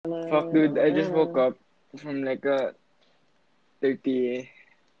Fuck, dude, I just woke up from like a 30,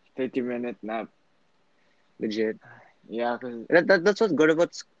 30-minute nap. Legit. Yeah, cause That's what's good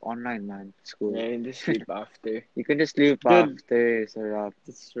about online, man. School. yeah, I just sleep after. You can just sleep Dude, after, sarap.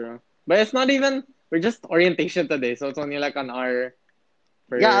 that's true. But it's not even. We're just orientation today, so it's only like an hour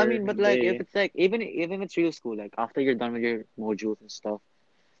Yeah, I per mean, but like if day. it's like even if it's real school, like after you're done with your modules and stuff,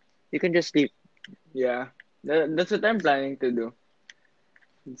 you can just sleep. Yeah, that's what I'm planning to do.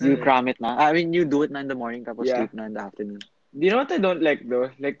 It's You Hmm. cram it na. I mean, you do it na in the morning, tapos yeah. sleep na in the afternoon. Do you know what I don't like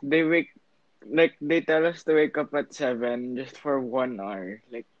though? Like they tell us to wake up at 7 just for 1 hour,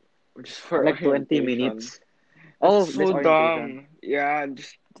 like just for Like 20 orientation. minutes. That's Oh, this so orientation. dumb. Yeah,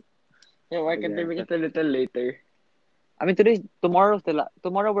 just yeah. Why I can't they guess. make it a little later? I mean, tomorrow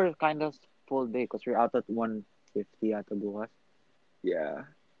we're kind of full day because we're out at 1:50 at Bukas. Yeah,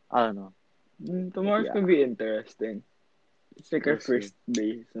 I don't know, but tomorrow's yeah, gonna be interesting. It's like our we'll see. first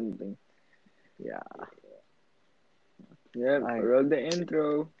day, something. Yeah, Yeah, I roll the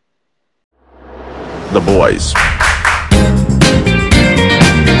intro. The boys.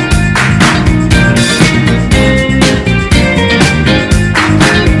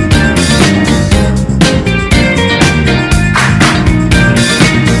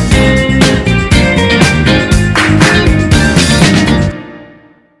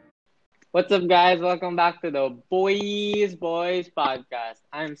 What's up, guys? Welcome back to the Boys podcast.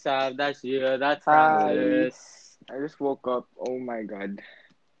 I'm Sav. That's you. That's Hi. Francis. I just woke up. Oh my god.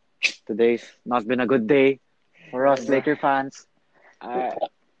 today's not been a good day for us Bruh. Laker fans. I,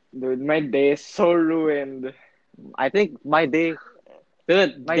 dude, my day is so ruined. I think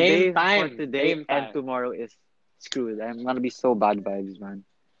Dude, my game day for time. today Game and time. tomorrow is screwed. I'm gonna be so bad vibes, man.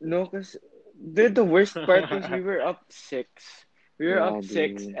 No, cause dude, the worst part was we were up six. We were Yeah, up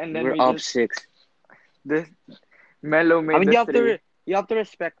six, dude, and then we're we up just six. this Melo I made mean, the three. you have to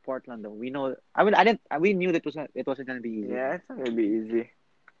respect Portland though. We know. I mean, I didn't. We knew that it wasn't gonna be easy, Yeah, but it's not gonna be easy.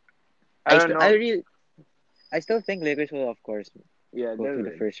 I don't I know. really I still think Lakers will of course Yeah, go they'll through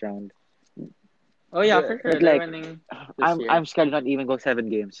the win. first round. Oh yeah, The for sure. But They're like winning this I'm year. scared to not even go 7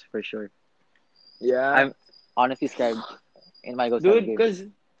 games for sure. yeah, I'm honestly scared it might go seven dude, games. cause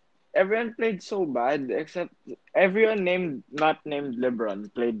everyone played so bad except everyone not named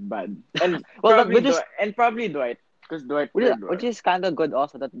LeBron played bad, and Well, that which is Probably Dwight, cause Dwight played which well. is kind of good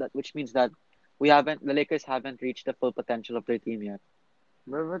also that which means that the Lakers haven't reached the full potential of their team yet.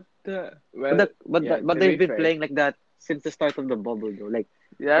 But Well, yeah, but to they've be been fair, playing like that since the start of the bubble though. Like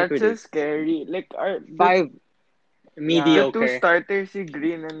that's really just scary. Like our five the yeah two Mediocre. starters, see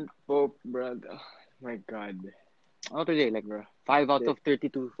Green and Pope, bro. Oh my God, not really like bro. 5 out They, of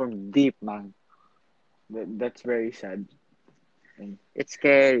 32 from deep man. that's very sad. And It's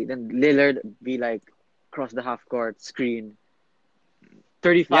scary. Then Lillard be like cross the half court screen,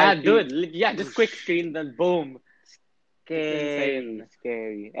 Yeah, 35 feet. dude. Yeah, just quick screen, then boom. It's Scary, insane.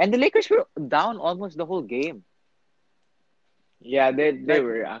 scary. And the Lakers were down almost the whole game. yeah, they Like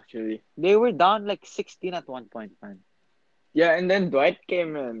were actually. they were down like 16 at one point, man. Yeah, and then Dwight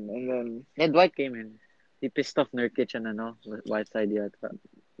came in, and then And Dwight came in. He pissed off Nurkic and Whiteside yet.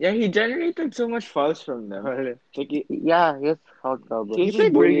 yeah, he generated so much fouls from them. Like Yeah, he was foul trouble. He he's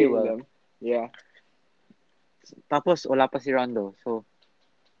just played really bullying well. them. Yeah, Tapos wala pa si Rondo. So,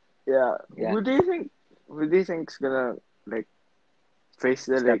 yeah. yeah, Who do you think's gonna like face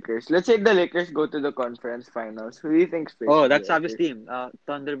the step. Lakers? Let's say the Lakers go to the conference finals. Who do you think's Oh, facing the that's Sav's Lakers? team.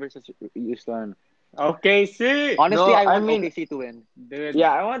 Thunder versus Houston. Okay, see. Honestly, No, I I want mean, OKC to win. Dude.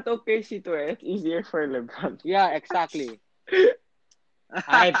 yeah, I want OKC to win. It's easier for LeBron. Yeah, exactly.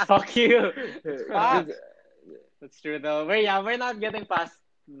 Alright, fuck you. Facts. That's true though. We're not getting past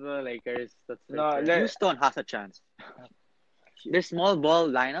the Lakers. That's for No, sure. Houston has a chance. Their small ball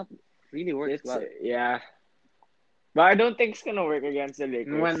lineup really works it's well. yeah, but I don't think it's gonna work against the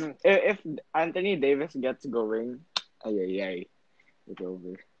Lakers. When If Anthony Davis gets going, ay ay ay, it's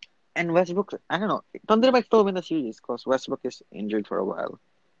over. And Westbrook, I don't know. Thunder might still win the series because Westbrook is injured for a while.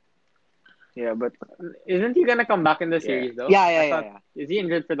 Yeah, but isn't he gonna come back in the yeah, series though? Yeah, yeah, I yeah, thought yeah. is he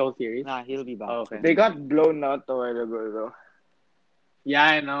injured for those series? Nah, he'll be back. Oh, okay. He'll they be back. got blown out a while ago though. Yeah,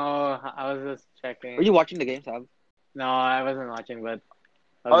 I know. I was just Were checking. you watching the game, Sam? No, I wasn't watching, but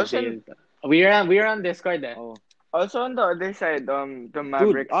I was Also, dazed. We were on Discord eh. Oh, also on the other side, the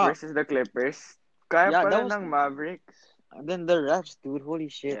dude. Mavericks versus the Clippers. Kaya Yeah, that pala was. ng Mavericks. And then the refs, dude. Holy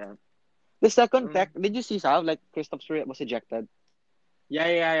shit. Yeah. The second Mm. tech, did you see Sam? Like Kristaps was ejected.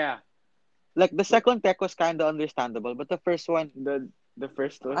 Yeah. Like the second tech was kind of understandable, but the first one, The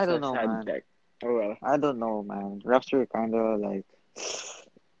first was I don't a know, sad man. tech. Oh well. I don't know, man. Refs were kind of like,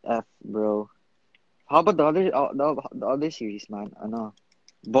 f, bro. How about the other series, man? I know.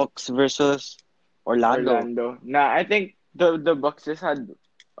 Bucks versus Orlando. Orlando. Nah, I think the Bucks just had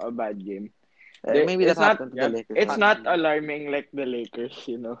a bad game. They Maybe that happened to the Yep. Lakers it's as not well. alarming like the Lakers,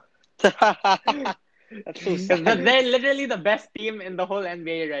 That's so Because sad. they're literally the best team in the whole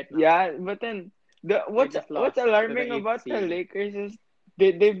NBA right now. Yeah, but then They just what's lost to the alarming eighth about the seed. Lakers is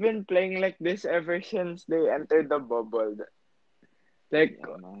they've been playing like this ever since they entered the bubble. Like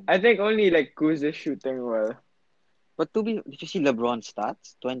Yeah, man. I think only like Kuz is shooting well. But did you see LeBron's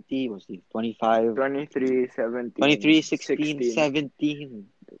stats? 20, was he 25, 23, 23, 17, 16, 16. 17.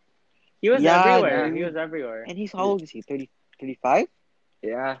 He was Yeah, everywhere. Yeah. He was dude. everywhere. And he's how old is he? 30, 35?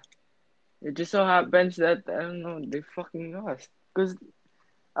 Yeah. It just so happens that I don't know, they fucking lost. Cause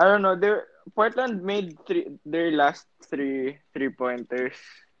I don't know, they Portland made their last three pointers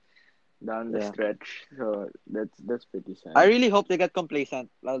down the Yeah. stretch. So that's pretty I sad. really hope they get complacent.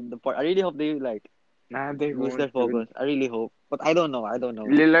 I really hope they like Nah, they lose their won't, dude. focus. I really hope. But I don't know. I don't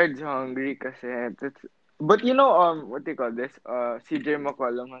know. Lillard's hungry kasi that's but what do you call this? CJ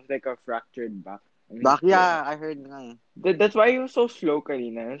McCollum has like a fractured back. And Back, yeah, I heard nga eh. that's why he was so slow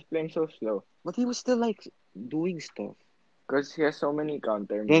kanina. He was playing so slow. But he was still like doing stuff. Because he has so many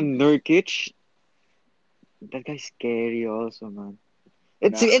counter moves. Then Nurkic, that guy's scary also, man.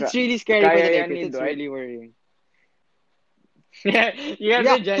 It's Na, it's really scary for kaya the yan Lakers. ni It's Dwight. really worrying. Yeah, you guys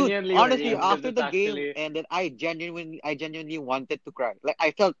Yeah, are dude. genuinely Honestly, worried because after it's the game actually. ended, I genuinely wanted to cry. Like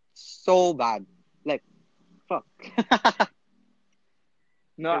I felt so bad. Like fuck.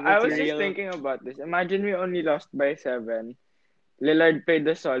 No, Because I it's was Like, just real. thinking about this. Imagine we only lost by 7. Lillard played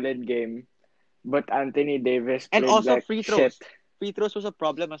a solid game, but Anthony Davis and played also like free shit. throws. Free throws was a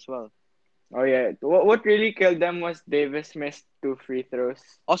problem as well. Oh yeah. What really killed them was Davis missed 2 free throws.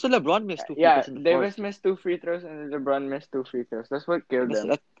 Also, LeBron missed two free Yeah, throws in the fourth. Davis missed 2 free throws and LeBron missed 2 free throws. That's what killed That's them.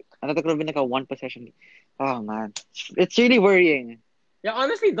 that could have been like a one possession. Oh man, it's really worrying. Yeah,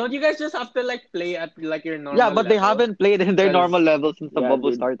 honestly, don't you guys just have to like play at like your Yeah, normal but they level? haven't played in their Cause normal level since the yeah,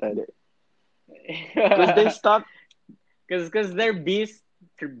 bubble dude, started. cause they stopped. Because they're beast.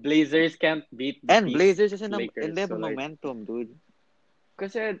 Blazers can't beat And beast Blazers is in Lakers. their So like, momentum, dude.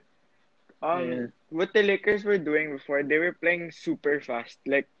 Cause yeah. what the Lakers were doing before, they were playing super fast,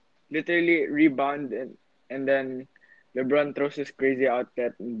 like literally rebound and then LeBron throws his crazy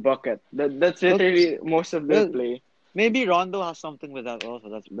outlet and bucket. That's Well, literally most of their well, play. maybe Rondo has something with that also.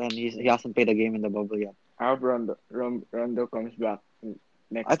 That's then he hasn't played a game in the bubble yet. I hope Rondo comes back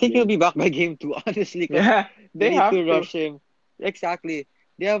I next think he'll game. be back by game two, honestly, because Yeah, they they need have to to. rush him. Exactly.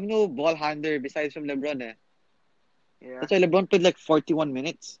 They have no ball handler besides from LeBron. Eh. Yeah. That's why LeBron played like 41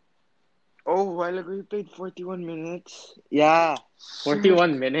 minutes. Oh, a while ago he played 41 minutes. Yeah. Shit.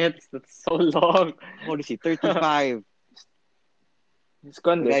 41 minutes. That's so long. What is he? 35. His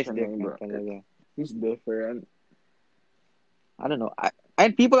The guy's conditioning, bro. different talaga. He's different. I don't know.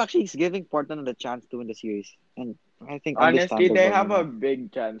 And people actually is giving Portland the chance to win the series. And I think Honestly, they understandable have a naman.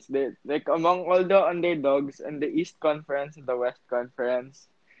 big chance. They like among all the underdogs in the East Conference and the West Conference,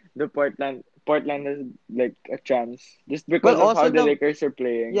 the Portland has like a chance just Well, because of how also the Lakers are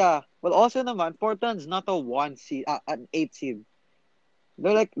playing. yeah. Well, also naman, Portland's not a one seed, an eight seed.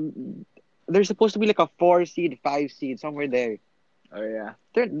 They're like, they're supposed to be like a four seed, five seed, somewhere there. Oh yeah,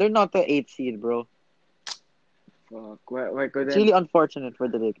 They're not the eight seed, bro. fuck. Why It's couldn't? really unfortunate for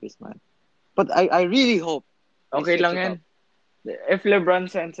the Lakers, man. But I really hope they Okay switch lang it yan. up. If LeBron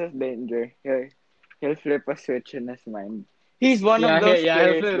senses danger, he'll flip a switch in his mind. He's one of Yeah, those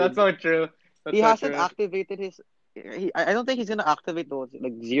yeah, players, that's dude. so true. That's He so hasn't true. activated his. I don't think he's gonna activate those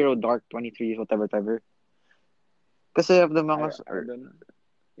like zero dark 23 whatever whatever. Kasi of the mga I don't know.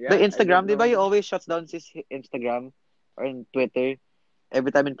 the Yeah, I Instagram, don't di know ba? He either. always shuts down his Instagram or in Twitter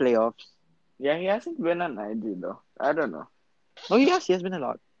every time in playoffs. Yeah, he hasn't been on IG though. I don't know. No, he has been a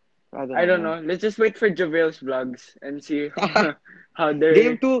lot. I don't I know, don't man. know. Let's just wait for JaVale's vlogs and see how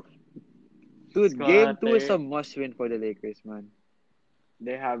Game they're two, dude. Game two is a Squatter. must win for the Lakers, man.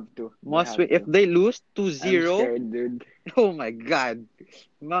 they have to. They Must have win. If to. they lose I'm 2-0, scared, dude. oh my god,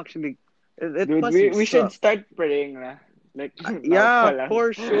 I'm actually, it Dude, must we should suck. start praying na. Like now pa Yeah, lang.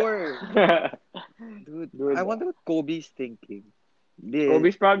 for sure, dude. I Dude, wonder what Kobe's thinking. The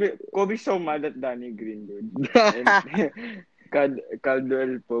Kobe's so mad at Danny Green, dude. And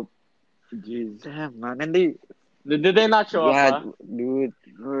Caldwell Pope. Jeez. damn man, and they Did they not show up, yeah, huh? dude.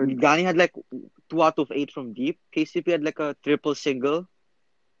 Dude. Gani had like 2 out of 8 from deep. KCP had like a triple single.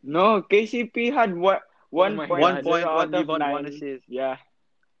 No, KCP had Oh one my point, One god. zero point, one out of rebound, one nine. assist. Yeah.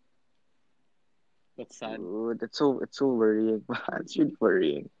 That's sad. Dude, it's so worrying, man. It's really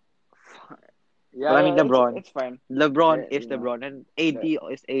worrying. Yeah, But I mean, yeah, LeBron. it's fine. LeBron is You know. LeBron, and AD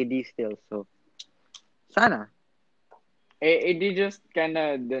is AD still. So, sana. AD just kind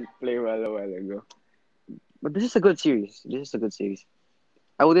of didn't play well a while ago. But this is a good series. This is a good series.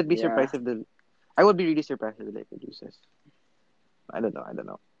 I wouldn't be Yeah. surprised if the. I would be really surprised if the Lakers loses. I don't know. I don't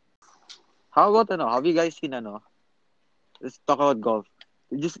know. How about ano? Have you guys seen ano? Let's talk about golf.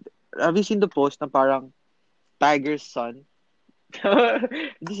 Just have you seen the post na parang Tiger's son?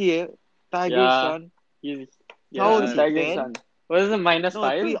 Did you see it? Tiger's Yeah. son. He's, How old is yeah. he? Tiger's 10? son. What is it, minus No,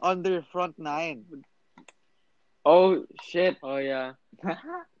 3 five? under front 9. Oh shit. Oh, yeah.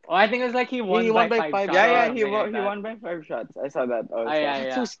 Oh, I think it was like he He won won by by five 5 shots Yeah, or yeah, shots. he something like won. He that. won by 5 shots. I saw that Ah, also. yeah,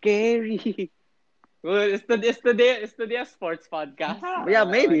 That's so yeah. scary. Well, it's the day of sports podcast. Yeah, I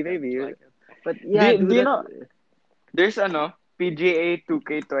maybe, like it. I maybe. like it. But yeah, Do dude, you that know there's PGA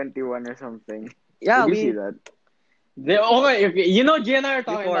 2K21 or something? yeah, Did you see we that? Okay, okay, you know, G and I are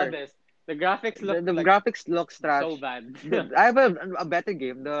talking about before this. The graphics look the like graphics looks so trash. bad. I have a better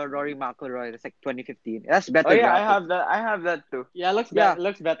game, the Rory McIlroy. It's like 2015. That's Oh better yeah, graphics. I have that too. Yeah, Yeah,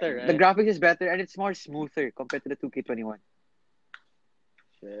 looks better, the right? graphics is better and it's more smoother compared to the 2K21.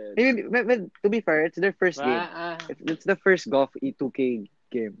 Shit. Maybe, to be fair, it's their first But game. It's the first golf E2K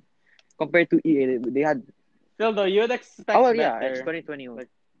game compared to EA. They had still though, you'd oh expect well, yeah, it's better. 2021, Like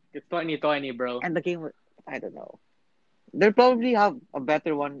it's 2020, bro. and the game I don't know. They'll probably have a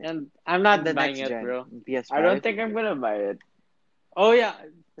better one And I'm in the not buying next it, gen, bro. I don't PS5. think I'm gonna buy it. Oh yeah,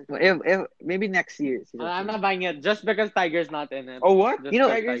 for Well, sure. if maybe next year, season I'm 2. not buying it just because Tiger's not in it. Oh what? Just You know,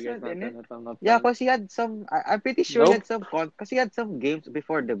 because Tiger's Tiger's not not in in it? it, I'm not yeah, buying. cause he had some. I'm pretty sure he Nope. had some cause he had some games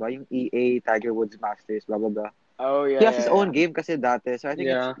before, diba? Yung EA Tiger Woods Masters, blah blah blah. Oh He yeah, has his yeah, own yeah. game kasi dati, so I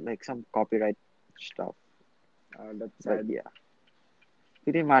think it's Yeah. like some copyright stuff. Oh, that's But sad. yeah,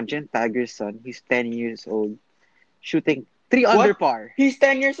 can you imagine Tiger's son? He's 10 years old, shooting 3 under What? par, He's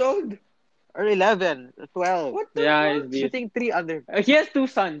 10 years old. or 11, 12, What the Yeah, he's fuck, beast. shooting 3 under. He has two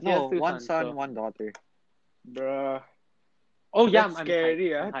sons. He has No, two one sons. son, So. one daughter. bruh? Oh yeah, That's I'm high.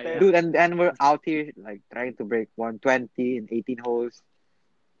 scary. I'm Ah, high. Yeah. Ten. Dude, and we're out here like trying to break 120 in 18 holes,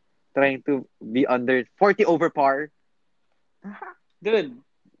 trying to be under 40 over par. Dude,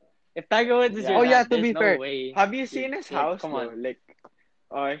 if Tiger Woods is Oh your Yeah. yeah, dad, to there's be no fair, way. Have you seen his Like, house come though? on. Like,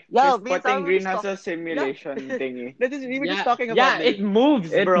 yeah, his me and putting Sam were green just has talking. a Yeah, simulation thingy. we were just Yeah, talking yeah, about this. it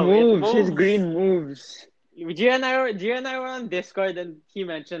moves, It bro. It moves. His moves. green moves. G and I were on Discord and he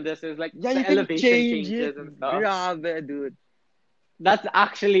mentioned this. It was like Yeah, the you can elevation change changes it. and stuff. Grabe, dude. That's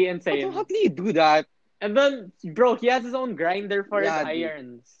actually How insane. do you do that? And then, bro, he has his own grinder for his Yeah, dude.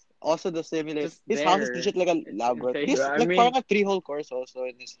 irons. Also the simulate. Just His house is there. legit like a It's labyrinth. insane. He's I like mean, parang a 3-hole course also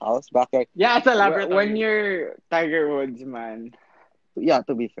in his house backyard. Yeah, it's a when laboratory. you're Tiger Woods, man, Yeah,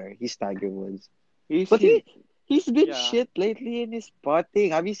 to be fair, he's Tiger Woods. he's But he's he's been Yeah. shit lately in his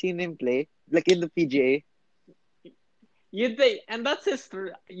putting. Have you seen him play? Like in the PGA? You think, and that's that's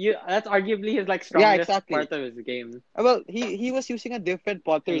arguably his like Yeah, strongest exactly. part of his game, Well, he was using a different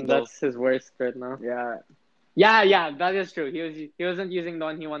putter and though. that's his worst right now. yeah. Yeah, that is true. He wasn't using the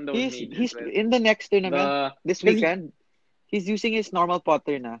one he won those He's majors with. in the next tournament The this 'cause weekend. He's using his normal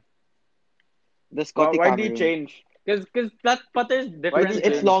putter na, the Why Scotty why do you Cameron. change? because that putter is Why different. do you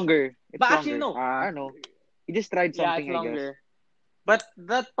It's change? longer. It's But actually longer. no. I don't know. He just tried Yeah, it's something, I guess. longer. But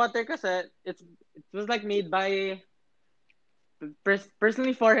that putter kasi it was like made by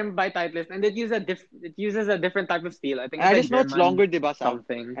personally for him by Titleist, and it uses a different type of steel. I think And I it's like just know it's German longer, diba, Sam?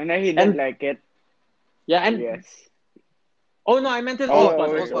 something. And then he didn't And like it. yeah, and Yes. oh no, I meant his Oh, old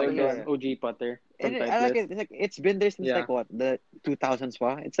putter, old putter, like his yeah. OG putter from And I like Titleist. it. It's like it's been there since Yeah. like what, the 2000s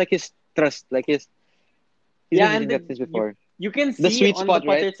pa? It's like his trust, like he's Yeah, been and using that since before. you can The see sweet on spot, the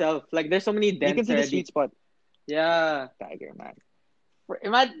putter right? itself, like there's so many You can dents see the already. sweet spot. Yeah, Tiger, man.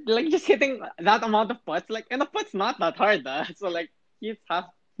 imagine like just hitting that amount of putts, like and the putt's not that hard, so like he's half.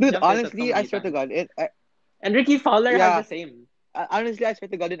 Dude, Just hit it so honestly, I many swear to times. God, And Ricky Fowler has yeah, the same. honestly, I swear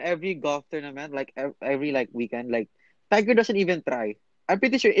to God, in every golf tournament, like every like weekend, like Tiger doesn't even try. I'm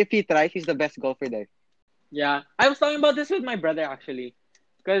pretty sure if he tries, he's the best golfer there. Yeah, I was talking about this with my brother actually,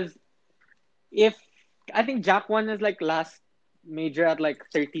 because if I think Jack won his like last major at like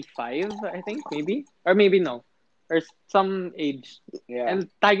 35, I think maybe or maybe no, or some age, Yeah. and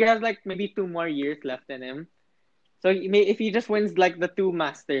Tiger has like maybe 2 more years left in him. So if he just wins like the two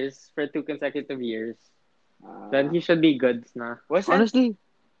Masters for 2 consecutive years, then he should be good, nah. wasn't Honestly,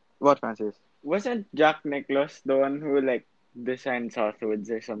 what, Francis? wasn't Jack Nicklaus the one who like designed Southwoods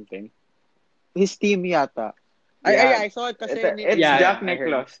or something? His team yata. Yeah. I saw it kasi It's Yeah, Jack I heard.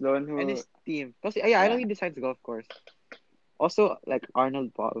 Nicklaus, the one and who his team. Kasi I know Yeah. he designs golf course. Also, like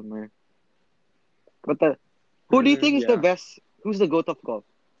Arnold Palmer. But who do you think is the Yeah. best? Who's the GOAT of golf?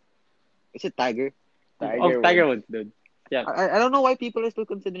 Is it Tiger? Tiger Woods, dude. Yeah. I don't know why people are still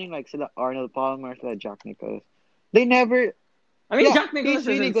considering like sila Arnold Palmer, sila Jack Nicklaus. They never. I mean, Yeah, Jack he's Nicklaus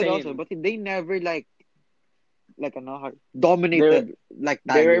is really good also, insane. but they never like They were dominated like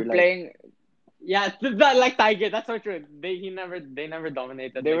they were Tiger. Like playing Yeah, like Tiger. That's so true. They never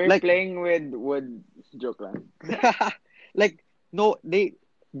dominated they like were like playing with joke lang. like no, they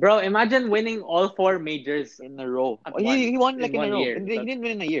bro. Imagine winning all four majors in a row. at He once won like in in a one row. year. He That's didn't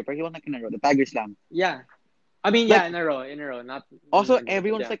win in a year, but he won like in a row. The Tiger Slam. yeah. I mean, yeah, Like in a row, not in also one year,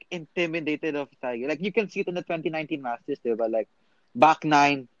 but everyone's yeah, like intimidated of Tiger. Like you can see it in the 2019 Masters, but like back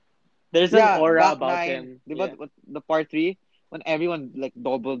nine. there's an Yeah, aura back about nine. him. But Yeah, the par three when everyone like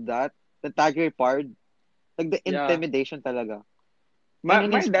doubled that, the Tiger part, like the yeah. intimidation talaga. My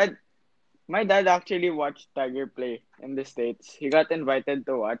And my his dad my dad actually watched Tiger play in the States. He got invited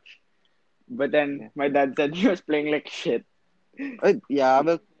to watch, but then yeah, my dad said he was playing like shit. yeah,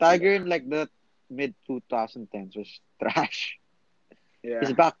 well Tiger in like the mid 2010s was trash.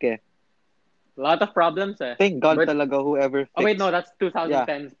 He's Yeah. back eh. A lot of problems, eh. Thank God But talaga whoever Oh wait, no, fixed. that's Yeah,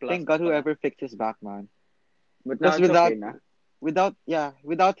 2010s plus thank God pala. whoever fixed his back, man. now Because it's okay na.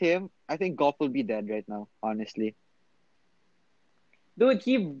 without him, I think golf will be dead right now. Honestly. Dude,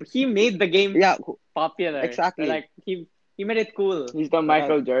 he made the game Yeah, popular. exactly. Like he made it cool. He's the Like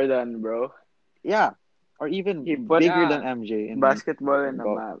I, Michael Jordan, bro. yeah, or He even put bigger than Yeah. MJ in basketball in the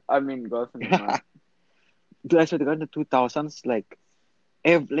golf. map. I mean golf in the map. Dude, I swear to God, in the 2000s, like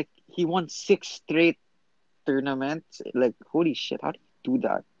he won 6 straight tournaments. Like holy shit, how do you do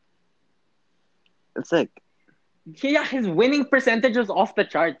that? It's like Yeah, his winning percentage was off the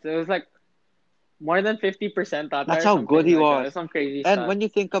charts. It was like more than 50% out that's there or how good something he like that. was. Some crazy And stat. when you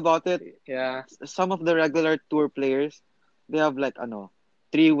think about it, Yeah. some of the regular tour players, they have like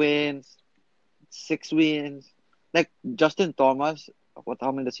 3 wins, 6 wins. Like Justin Thomas,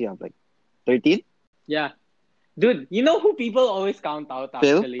 how many does he have? Like 13? Yeah. Dude, you know who people always count out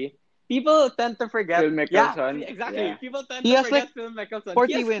Phil? actually? People tend to Phil forget. Yeah, Mickelson. exactly. Yeah. People tend He to has like forget Phil Mickelson.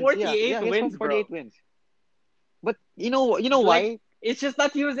 He 40 has wins. Yeah, 48 yeah, he has wins, bro. 48 wins. But you know Like, why? it's just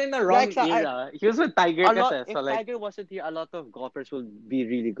that he was in the Yeah, wrong era. He was with Tiger a lot. kasi. So If like, Tiger wasn't here, a lot of golfers will be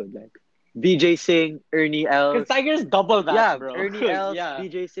really good. Like BJ Singh, Ernie because Els. Tiger's double that, Yeah, bro. Ernie Els, Yeah.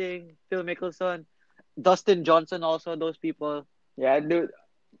 BJ Singh, Phil Mickelson, Dustin Johnson. Also, those people. Yeah, dude.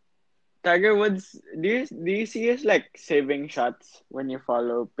 Tiger Woods, do you see his like saving shots when you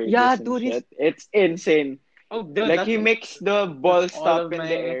follow Yeah, pages and dude, he's shit? It's insane. Oh, dude, Like he makes the that's ball all stop of in the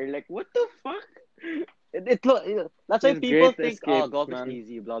my air. Like what the fuck? that's why his people great think, oh, escapes, golf is man.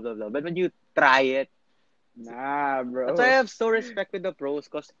 easy, blah blah blah. But when you try it, Nah, that's why I bro. have so respect with the pros,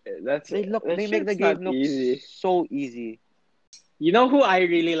 because That's that they make the shit's not game look easy. so easy. You know who I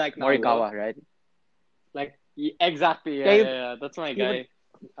really like now, though? Morikawa, right? Like, exactly. Yeah, Yeah, yeah, yeah. That's my he would guy.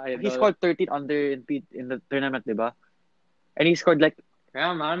 he Idol. scored 13 under in the tournament, diba? And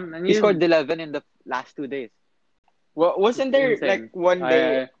Yeah, man. And he scored 11 in the last 2 days. What wasn't it's there like insane. one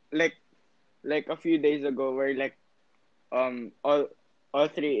day I like a few days ago where like all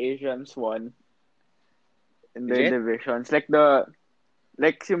three Asians won in their Legit? divisions. Like the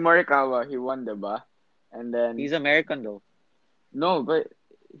like si Morikawa, he won, diba? And then He's American though. no, but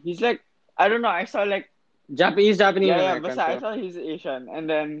he's like I don't know. I saw like Japanese yeah, American, but I so saw he's Asian. And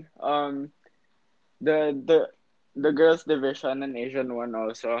then the the girls division and Asian one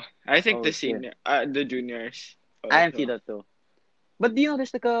also. I think Oh shit. the juniors I didn't see also. that though. But do you know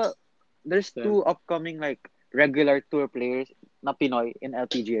there's yeah. two upcoming like regular tour players na Pinoy in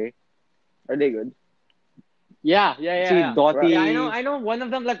LPGA. Are they good? Yeah, yeah, yeah, See yeah. Yeah, I know. Doty, I know. One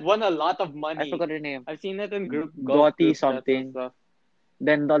of them like won a lot of I money. forgot her name. I've seen it in golf Doty group chats and something. stuff.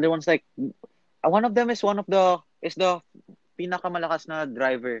 Then the other one's like one of them is the pinakamalakas na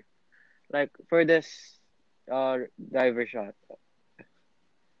driver. Like furthest driver shot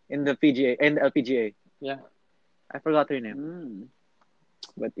in the PGA and the LPGA. Yeah. I forgot her name. Hmm.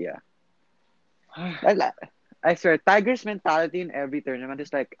 But yeah. I, I swear Tiger's mentality in every tournament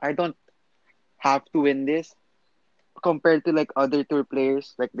is like I don't have to win this compared to like other tour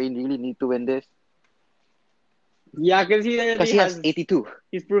players. Like they really need to win this Yeah, because he because already he has has. 82.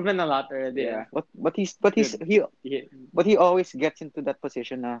 He's proven a lot already. Yeah. Yeah. But Dude. He, he always gets into that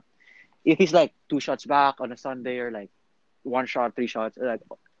position. If he's like 2 shots back on a Sunday or like 1 shot, 3 shots, like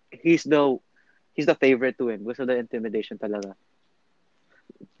he's the he's the favorite to win because of the intimidation talaga.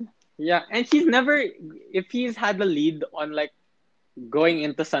 yeah, and he's never. If he's had the lead on like going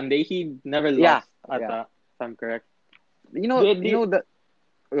into Sunday, he never Yeah, lost at yeah. that. If I'm correct. You know that.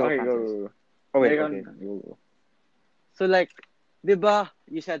 Oh, Okay, go, Francis. go, go. Oh wait, Go, okay. go, go. So like, diba?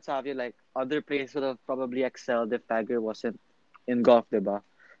 You said Savio like other players would have probably excelled if Tiger wasn't in golf, diba?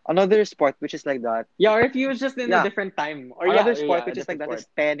 Another sport which is like that. Yeah, or if he was just in a Yeah, different time, or another yeah, sport yeah, a which is like different that sport. is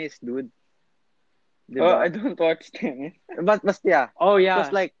tennis, dude. Oh, I diba? don't watch tennis. But yeah, Oh it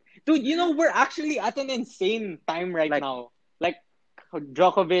was yeah, like dude. You know we're actually at an insane time right like now. Like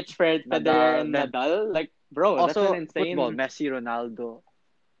Djokovic, Federer, Nadal, and then Nadal. Like, bro, that's an also football, insane. Messi, Ronaldo,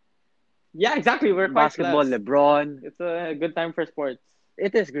 Yeah, exactly. We're quite basketball, blessed. LeBron. It's a good time for sports.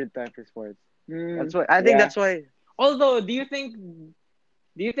 It is good time for sports. Hmm. That's why I think Yeah. that's why. Although, do you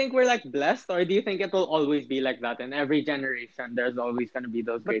think we're like blessed, or do you think it will always be like that? In every generation, there's always gonna be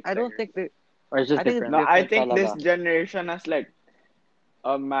those But great I don't players, think that. or it's I just think it's different. No, I different think this talaga. generation has like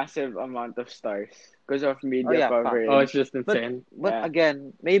a massive amount of stars because of Oh media yeah, fact. Oh, it's coverage. just But insane. but Yeah.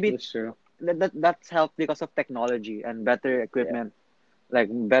 again, maybe That's true. that's helped because of technology and better Yeah. equipment, like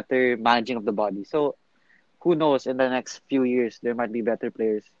better managing of the body. So who knows? In the next few years, there might be better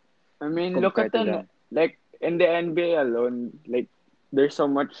players I mean, look at compared to the them. like in the NBA alone, like there's so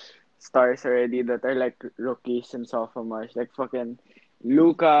much stars already that are like rookies and sophomores, like fucking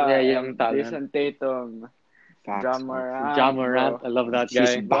Yeah, Luca young and talent. Jason Tatum, Ja Facts, facts. Ja Morant, Morant, bro. I love that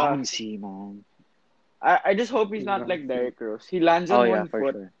She's guy. Bruh. bouncy, man. I just hope he's He's not like bouncy. Derrick Rose. He lands Oh on yeah, one for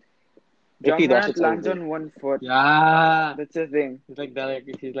foot. sure. If Ja he does, Morant it's lands over. on one foot. Yeah, That's the thing. he's like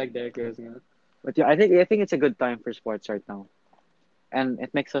Derek Rose, man. But yeah, I think it's a good time for sports right now, and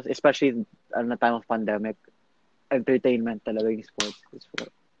it makes us, especially in the time of pandemic, entertainment talaga yung sports. It's for,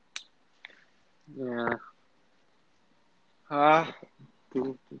 Yeah. Ah,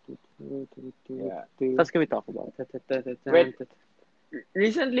 yeah. what else can we talk about? Wait,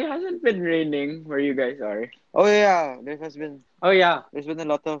 recently hasn't been raining where you guys are. Oh yeah, Oh yeah. there's been a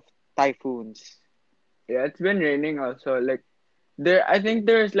lot of typhoons. Yeah, it's been raining also. Like there, I think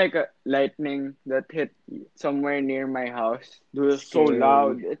there's like a lightning that hit somewhere near my house. It was so Scary.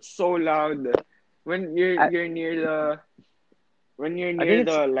 loud. It's so loud when I you're near the I think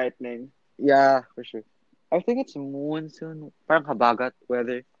it's lightning. yeah for sure. I think it's monsoon, parang habagat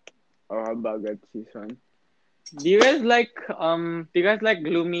weather. Or habagat season. Do you guys like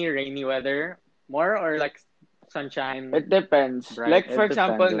gloomy, rainy weather more, or like sunshine, It depends. bright Like It depends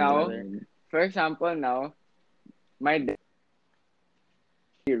on the weather? mood. for example, now my day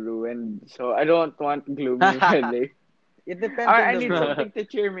is ruined, so I don't want gloomy weather. It depends on I the need mood. something to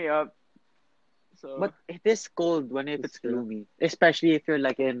cheer me up. But So it is cold when if It's it's true. gloomy, especially if you're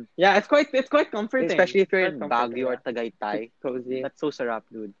like in, Yeah, it's quite comforting. especially if It's you're quite in comforting. Baguio or Yeah, it's Tagaytay. cozy. That's so sarap,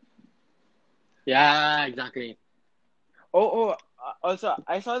 dude. Yeah, exactly. also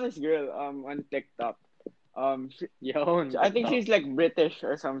I saw this girl on TikTok. Yo, on I think TikTok. she's like British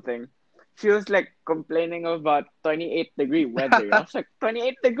or something. She was like complaining about 28-degree weather. I was like,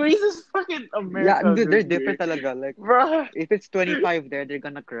 28 degrees is fucking Yeah, America dude, they're degree. different talaga. Like, Bruh. if it's 25 there, they're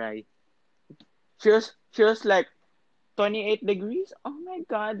gonna cry. She was like 28 degrees? Oh my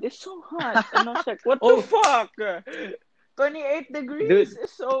god, it's so hot. And I was like, what the Oh, fuck? 28 degrees dude.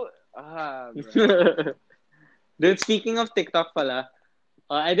 is so bro. Dude, speaking of TikTok pala,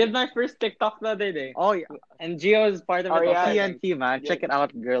 I did my first TikTok the other day. Oh yeah, And Gio is part of Oh it also, I yeah. think. TNT man, Yeah. check it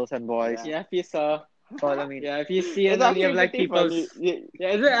out, girls and boys. Yeah. Yeah, if you saw. Follow me. Yeah, if you see It's any of actually like pretty funny. people's.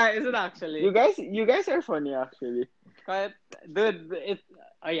 Yeah, is it actually? You guys are funny actually. Quite, dude,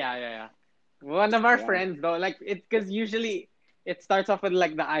 oh yeah, yeah, yeah. One of our Yeah. friends though, like it, because usually it starts off with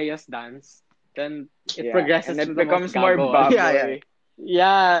like the Ayos dance, then it Yeah. And progresses to it the most becomes more gago one. Yeah, yeah. baboy.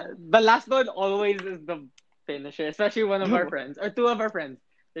 Yeah, the last one always is the finisher, especially one of our friends or two of our friends.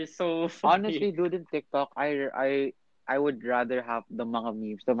 They're so funny. Honestly, dude, in TikTok, I would rather have the mga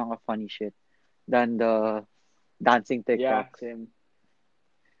memes, the mga funny shit, than the dancing Yeah, TikToks. same.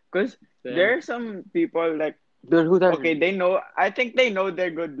 Because Then, there are some people like, Dude, who does? okay, they know, I think they know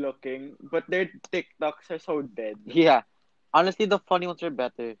they're good looking, but their TikToks are so dead. Yeah, honestly, the funny ones are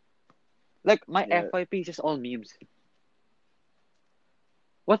better. Like my Yeah. FYP is just all memes.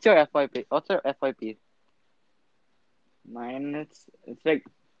 What's your FYP? What's your FYP? Mine, it's like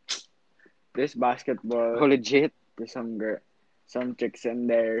this Oh, basketball, legit. there's some chicks in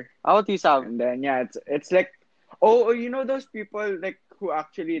there. How about you, Sam? And then, yeah, it's like, you know those people like who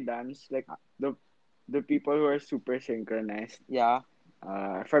actually dance? Like the people who are super synchronized. Yeah,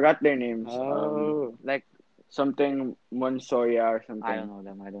 I forgot their names. oh, like Something Monsoya or I don't something. know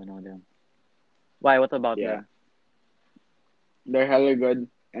them. I don't know them. Why? What about Yeah, them? they're hella good,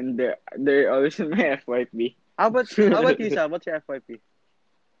 and they're always in my FYP. How about you, Sam? What's your FYP?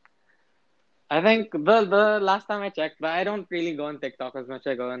 I think the last time I checked, but I don't really go on TikTok as much.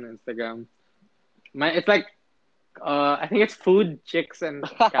 I go on Instagram. It's like I think it's food, chicks, and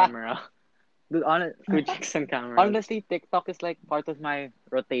camera. Dude, Food, chicks, and cameras. honestly, TikTok is like part of my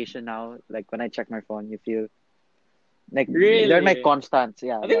rotation now. Like when I check my phone, you feel like they're my Really? constants.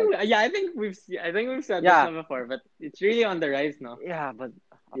 Yeah, I like think yeah, I think we've said this yeah, one before, but it's really on the rise now. yeah. But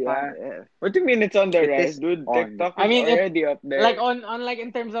Yeah. What do you mean it's on the It rise, is dude? on the. TikTok I is mean, it already up like there. on like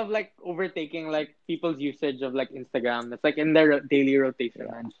in terms of like overtaking like people's usage of like Instagram. It's like in their daily rotation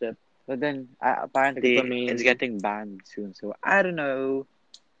Yeah. and shit. But then Like it's the apparently it's main. getting banned soon. So I don't know.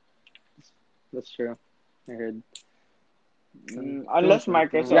 That's true. I heard. Unless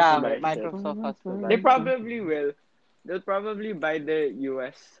Microsoft Yeah, buys it. Microsoft has to They ban it. probably will. They'll probably buy the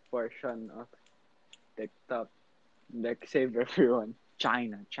US portion of TikTok. Like, save everyone.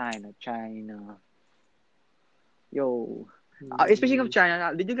 China. Yo. Speaking of Mm.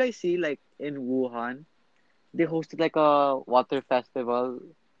 China, did you guys see like in Wuhan, they hosted like a water festival,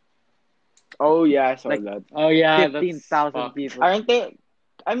 Oh, yeah, I saw like that. Oh yeah, fifteen that's thousand fucked. people. Aren't they?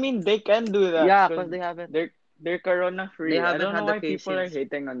 I mean, they can do that Yeah, because cause they're corona they free. I haven't don't know had the why case people are since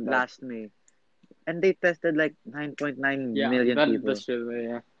hating on that. last May, and they tested like 9.9 Yeah, million that's people. true.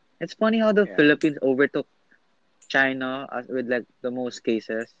 Yeah. It's funny how the Yeah. Philippines overtook China with like the most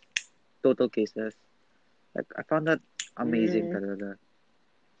cases, total cases. Like I found that amazing Mm, talaga.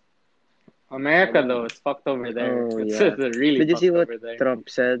 I America don't though know. is fucked over there. Oh It's, yeah. it's really Did you see fucked what over there. Trump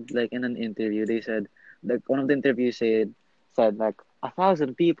said like in an interview? They said like one of the interviews said like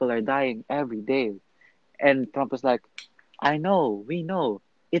 1,000 people are dying every day. And Trump was like, I know, we know.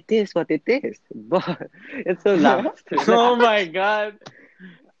 It is what it is. But it's so laughed. It's like Oh my god.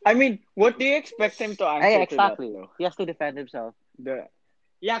 I mean, what do you expect him to hey, answer to that exactly. though? He has to defend himself. The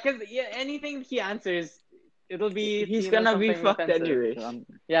Yeah, because yeah, anything he answers, it'll be He's seen as gonna be something fucked offensive. anyways. So,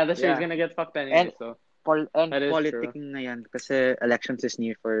 Yeah, that's true. He's Yeah. gonna get fucked anyway. and So and that is true. politicking na yan kasi elections is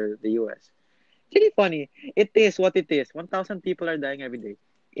near for the US. It's really funny. It is what it is. 1,000 people are dying every day.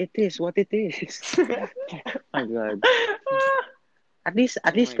 It is what it is. My God. At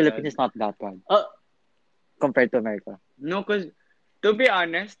Oh least my Philippines god. is not that bad Oh, compared to America. No, because to be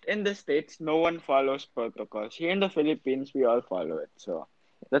honest, in the States, no one follows protocols. Here in the Philippines, we all follow it. So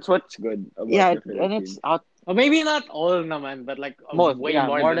that's what's good about Yeah, the and it's Philippines. out well, maybe not all naman, but like most way yeah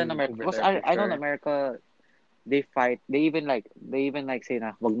more more than than America. over Because there for I know in sure. America they fight. They even like say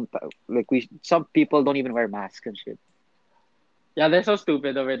na like we some people don't even wear masks and shit. Yeah, they're so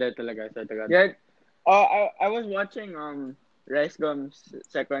stupid over there talaga, I swear to God. Yeah. I was watching Rice Gum's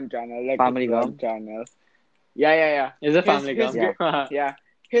second channel, like his Family vlog gum. channel. Yeah. Is a His family his gum. Yeah, girl, yeah,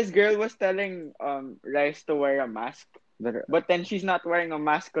 his girl was telling Rice to wear a mask, but but then she's not wearing a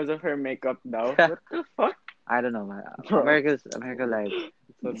mask because of her makeup now. What the fuck, I don't know, man. bro? America like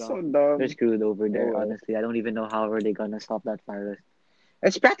It's so It's dumb. so they're dumb. screwed over Oh there. well. Honestly, I don't even know how are they gonna stop that virus.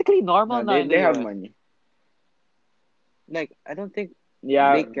 It's practically normal No, now in the they have US. money. Like I don't think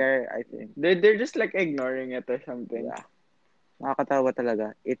they Yeah, care. I think they're just like ignoring it or something. yeah, nakakatawa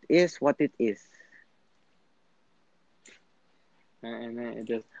talaga. It is what it is. And then it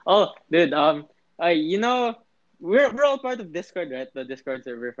just dude, you know, we're all part of Discord, right? The Discord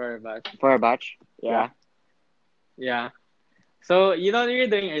server for our batch. For a batch, Yeah. yeah. Yeah. So you know what we were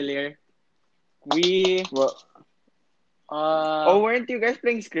doing earlier? We Well, uh oh, weren't you guys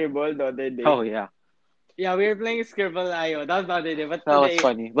playing Scribble the other day? Oh yeah, yeah, we were playing Scribble IO. That was the other day, but that was today,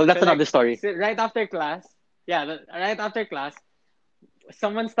 funny. Well, that's so like another story. right after class, yeah, right after class,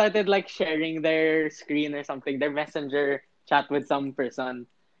 someone started like sharing their screen or something, their messenger chat with some person.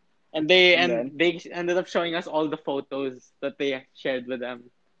 And they And and then, they ended up showing us all the photos that they shared with them.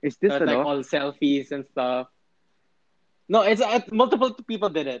 Is So this it's like ano? all selfies and stuff. No, it's multiple people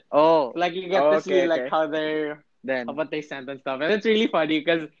did it. Oh, Like you get oh, to see okay, like okay. how then what they sent and stuff, and it's really funny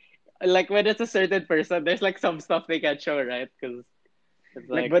because like when it's a certain person, there's like some stuff they can't show, right? Because it's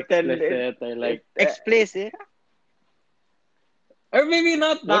like like But then explicit or it like explicit, or maybe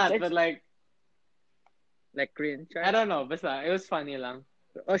not what's that, but like like cringe, I right? don't know. But it was funny lang.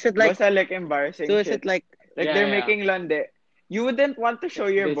 Or is it like basta like embarrassing so? Is shit. it like Like Yeah, they're yeah, making lande. You wouldn't want to show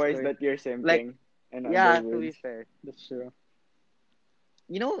your boys basically that you're like simping. In other yeah? To be words, fair, that's true.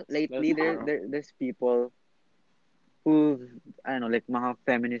 you know, That's lately true. there's people who I don't know, like mga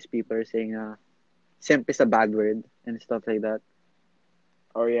feminist people are saying simp is a bad word and stuff like that.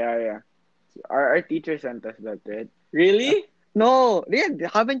 oh yeah. Our teacher sent us that, right? Really? No, yeah,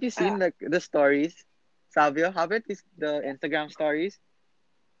 haven't you I seen like the stories, Savio? Haven't you the Instagram stories?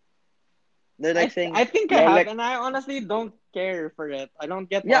 They're like saying, I think I No, have, like and I honestly don't care for it. I don't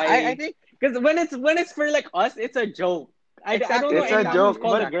get yeah, I why. think Because when it's for like us, it's a joke. I don't know exactly, it's a anyone who's joke,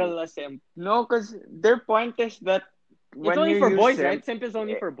 called exactly, a but girl a simp. no, because their point is that It's when only you for use boys, right? simp, Simp is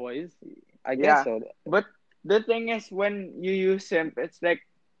only eh, for boys. I guess yeah. so. But the thing is, when you use simp, it's like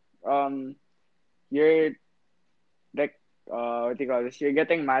you're like what do you call this? You're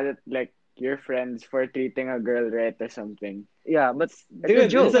getting mad at like your friends for treating a girl right or something. Yeah, but it's a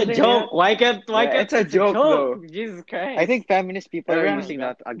Dude, it's joke. a joke. Yeah, it's a It's a joke joke? though. Jesus I Christ. think feminist people are Oh my Everyone, using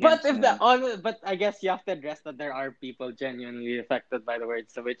god. that against men. But I guess you have to address that there are people genuinely affected by the word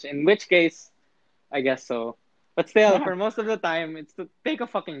switch. In which case, I guess so. But still, for most of the time, it's to take a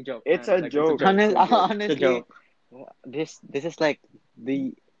fucking joke, it's man. a Like it's a joke. joke. It's a joke. It's a Honestly, joke. this is like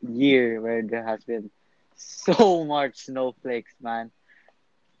the year where there has been so much snowflakes, man.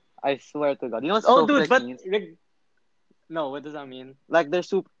 I swear to God. You know what Oh, dude, snowflake but means? no, what does that mean? Like they're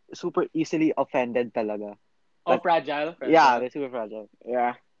super easily offended talaga. Oh, Like fragile, yeah, fragile. they're super fragile.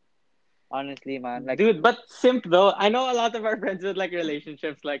 Yeah. Honestly, man. Like Dude, but simp though. I know a lot of our friends with like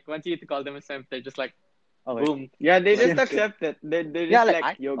relationships. Like once you call them a simp, they're just like, okay. boom. Yeah, they Like just Simp. accept it. They're Yeah, just like like,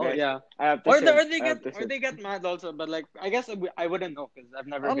 I yo oh guys, yeah. I have to simp. I have to Or simp. they get mad also. But like I guess I wouldn't know because I've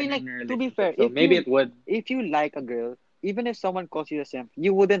never I mean been like in a to be fair, relationship. So maybe it would. if you like a girl, even if someone calls you a simp,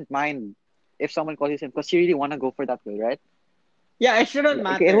 you wouldn't mind if someone calls you simp because you really wanna go for that girl, right? Yeah, it shouldn't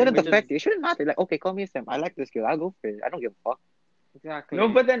Like, it matter. wouldn't Which is affect you. It shouldn't matter. Like, okay, call me a simp. I like this girl. I'll go for it. I don't give a fuck. No, exactly.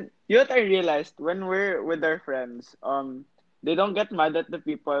 but then you know what I realized when we're with our friends, they don't get mad at the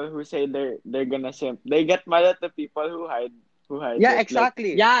people who say they're gonna simp. They get mad at the people who hide Yeah, it. Like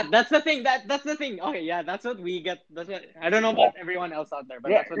exactly. Yeah, that's the thing. That's the thing. Okay, yeah, that's what we get. That's what I don't know about everyone else out there,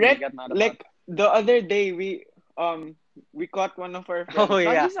 but that's what we right, get mad about. like the other day we caught one of our Oh friends.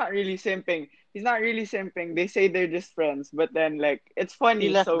 No, yeah. he's not really simping. He's not really simping. They say they're just friends, but then like it's He funny,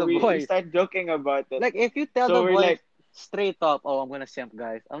 left so the we boys. start joking about it. Like if you tell the So we're boys like, straight up, oh, I'm gonna simp,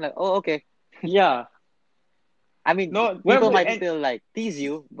 guys. I'm like, oh, okay. Yeah, I mean, no, well, people people, might and still like tease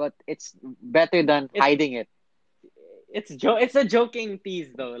you, but it's better than it's hiding it. it's a joking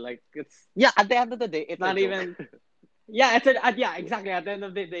tease though. Like Yeah, at the end of the day, it's it's a not joke. even. Yeah, yeah, exactly. At the end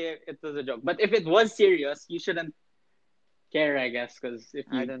of the day, it was a joke. But if it was serious, you shouldn't care, I guess, because if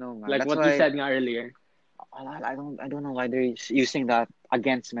I you don't know, man. like That's what you why said earlier. I don't know why they're using that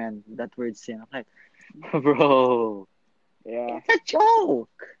against men. That word simp. I'm like, bro, yeah, it's a joke.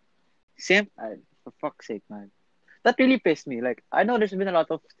 Simp, I, for fuck's sake, man. That really pissed me. Like I know there's been a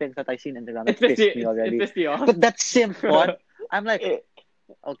lot of things that I seen in Instagram that pissed me It already, pissed you off. but that simp one, I'm like, it,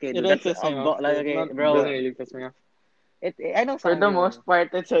 okay, It dude, does that's piss me off. like It okay, not doesn't bro. but really piss me off. I know some for of the you. most part,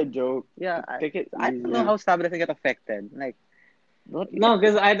 it's a joke. Yeah, Take it I don't know easy. how Sabi doesn't get affected. Like, don't you get? No,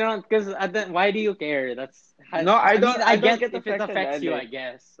 because I don't. Because why do you care? No, I mean, I I don't get get if it affected affects you, either. I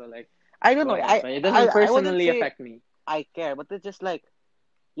guess. So like, I don't go know. ahead, but it doesn't I wouldn't personally say affect me. I care, but it's just like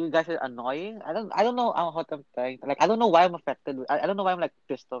you guys are annoying. I don't know how I'm trying. Like, I don't know why I'm affected. I don't know why I'm like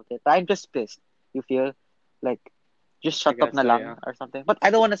pissed off it. I'm just pissed. You feel like just I shut up guess na so. lang Yeah. or something. But I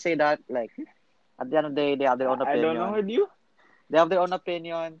don't want to say that. Like at the end of the day, they have their own I don't know opinion. with you. They have their own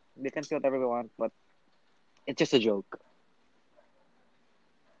opinion. They can say whatever they want, but it's just a joke.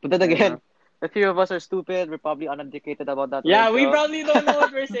 But then Fair again, enough. the three of us are stupid. We're probably uneducated about that word. Yeah, we So, probably don't know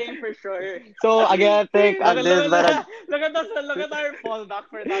what we're saying for sure. so again, take this but a Look at our fallback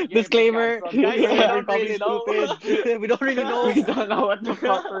for not getting disclaimer. canceled, guys. We We're don't probably really know. stupid. We don't really know. We don't know what the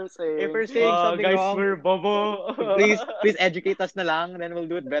fuck we're If saying. we're saying something Guys, wrong, we're bobo. please educate us na lang, then we'll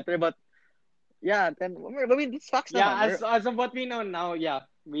do it better. But yeah, then I mean it's facts Yeah, naman. as of what we know now, yeah,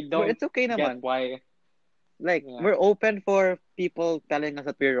 we don't It's okay get naman. why. Like Yeah, we're open for people telling us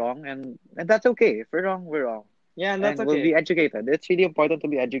that we're wrong, and that's okay. If we're wrong, we're wrong, yeah, and that's and we'll be okay. educated. It's really important to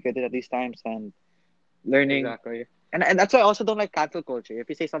be educated at these times and learning. Exactly. And that's why I also don't like cancel culture. If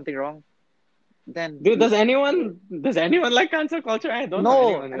you say something wrong, then Dude, does anyone like cancel culture? I don't know no.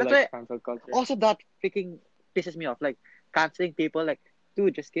 anyone And who that's likes why cancel culture. also that freaking pisses me off. Like canceling people. Like,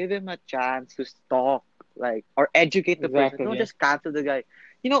 dude, just give him a chance to talk, like, or educate the person. Exactly. Don't Yeah. just cancel the guy.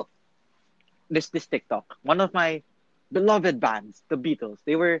 You know, this TikTok. One of my beloved bands, the Beatles.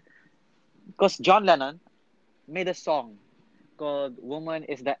 They were because John Lennon made a song called "Woman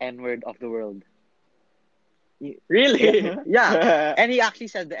is the N word of the world." Yeah, Really? yeah, and he actually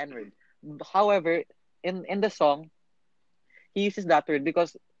said the N word. However, in the song, he uses that word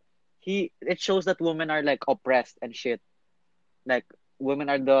because he it shows that women are like oppressed and shit. Like women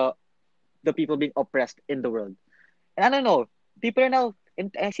are the people being oppressed in the world. And I don't know, people are now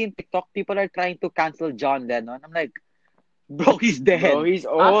I see in TikTok people are trying to cancel John Lennon. I'm like, bro, he's Bro, dead. he's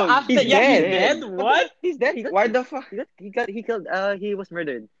old. After He's yeah, He's he's dead. dead. dead. What the What? fuck? He's dead. Why the fuck? He killed he was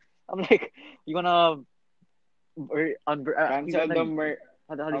murdered. I'm like, you wanna you Cancel gonna the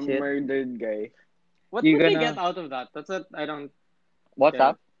how do a you say it? murdered guy. What You're would they get gonna out of that? That's what I don't what's get.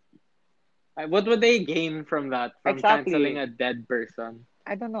 up? What would they gain from that? From canceling Exactly. a dead person?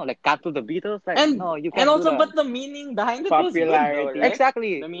 I don't know, like cancel the Beatles. Like, no, you And can't do also, that. but the meaning behind it was good though, Popularity. right?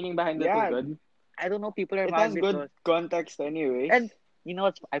 Exactly. The meaning behind it was Yeah, good. I don't know. People are it mad has good because context and anyways. You know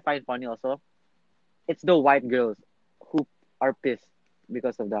what I find funny also? It's the white girls who are pissed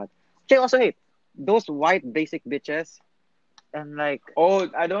because of that. They also hate those white basic bitches and like Oh,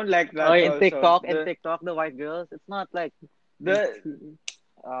 I don't like Oh, that yeah. also. In TikTok, the white girls. It's not like The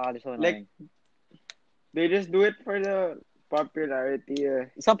they're so like annoying. they just do it for the popularity.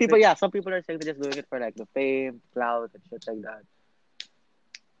 Some It's people, like yeah, some people are saying they're just doing it for like the fame, clout, and shit like that.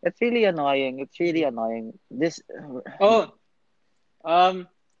 It's really annoying. It's really annoying. This, Oh, um,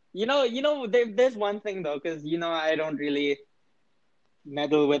 there's one thing though, because I don't really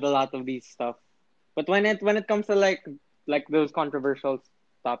meddle with a lot of these stuff. But when it comes to like those controversial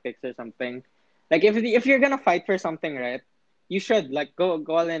topics or something, like if you're gonna fight for something, right, you should like go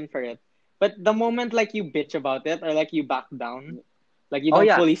all in for it. But the moment like you bitch about it or like you back down, like you oh don't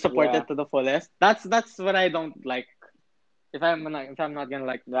yeah, fully support yeah. it to the fullest, that's what I don't like. If I'm not gonna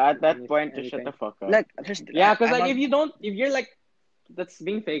like At that any, point, just shut anything. the fuck up. like just Yeah, because I'm like not. if you're like that's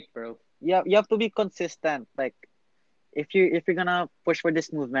being fake, bro. Yeah, you have to be consistent. Like if you're gonna push for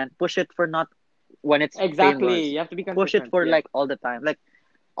this movement, push it for not when it's Exactly. famous. You have to be Push it consistent. for Yeah. like all the time. Like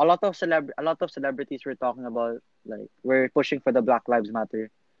a lot of celebrities were talking about like we're pushing for the Black Lives Matter,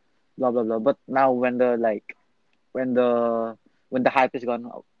 blah blah blah. But now when the when the hype is gone,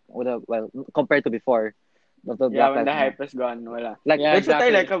 well compared to before, the Yeah, Black when Lives the Matter, hype is gone, wala. like Yeah. That's what I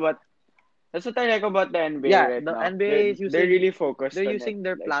like Exactly. about that's what I like about the NBA yeah, right the now. NBA is They're using really focused they're on it. using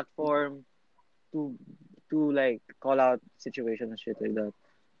their Like platform to like call out situations and shit like that.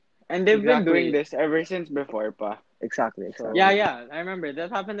 and they've been doing Exactly. this ever since before pa. Exactly, Yeah. exactly. So Yeah. I remember that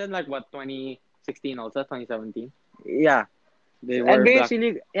happened in like what 2016 also 2017. Yeah. They So were black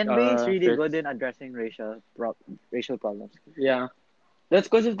NBA is really good shirts. in addressing racial problems. Yeah. that's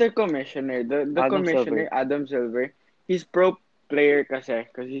because of their commissioner. The Adam Silver. commissioner, Adam Silver, he's pro player kasi.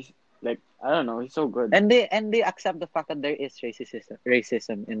 Because he's like, I don't know, he's so good. And they accept the fact that there is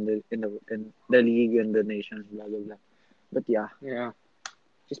racism in the league and the nations, blah blah blah. But yeah, Yeah.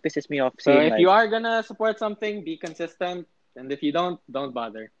 just pisses me off So seeing if like you are gonna support something, be consistent, and if you don't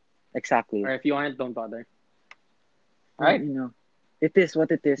bother. Or exactly. if you aren't, don't bother. All Well, right. you know, it is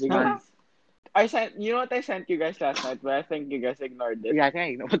what it is, Okay. man. Because you know what I sent you guys last night, but I think you guys ignored it. Yeah, I think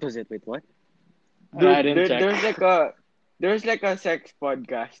I know what was it. Wait, what? I Dude, didn't check. there's like a sex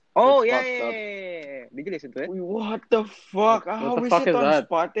podcast Oh that yeah, popped yeah, up. yeah, yeah, yeah. Did you listen to it? Uy, what the What fuck? what How the is fuck it is on that?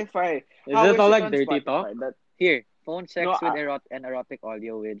 Spotify? Is How this is all it like on dirty talk? Spotify? That Here, phone no, sex with erotic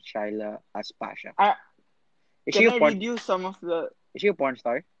audio with Shyla Aspasha. I Is she can a I porn? read you some of the Is she a porn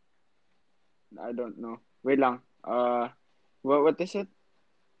star? I don't know. Wait lang. What is it?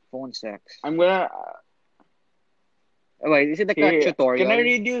 Phone sex. I'm gonna Oh, wait, is it like a here. Can I tutorial?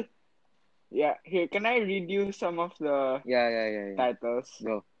 read you? Yeah, here. Can I read you some of the Yeah, yeah, yeah, yeah. titles?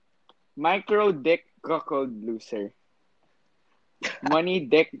 Go. Micro dick cuckold loser. Money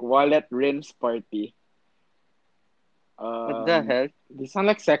dick wallet rinse party. What the Um, hell? These sound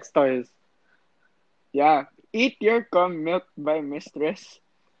like sex toys. yeah. Eat your cum milked by mistress.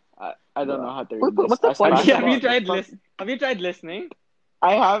 I don't know how to read this. What's the point Have of you Aspasha. have that? you What the tried fuck? listening?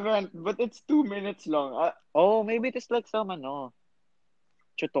 I haven't, but it's 2 minutes long. Oh, maybe it is like some ano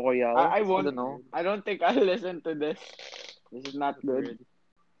tutorial. I I won't. don't know. I don't think I'll listen to this. This is not That's good. weird.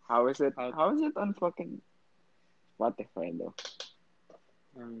 How is it? How, How is it on fucking Spotify though?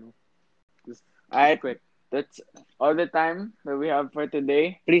 I don't know. Just Alright, quick. that's all the time that we have for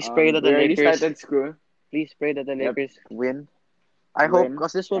today. Please pray that We the already Lakers. started school. Please pray that the Yep, Lakers win. I hope win,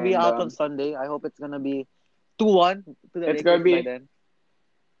 because this will be and out on Sunday. I hope it's gonna be 2-1 to the it's gonna Lakers by be then.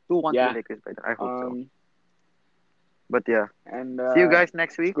 2-1 to the yeah. Lakers by then. I hope so. Um, But yeah, and see you guys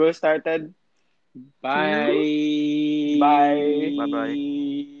next week. school started. See you. Bye. Bye. Bye bye.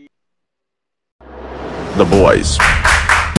 The boys.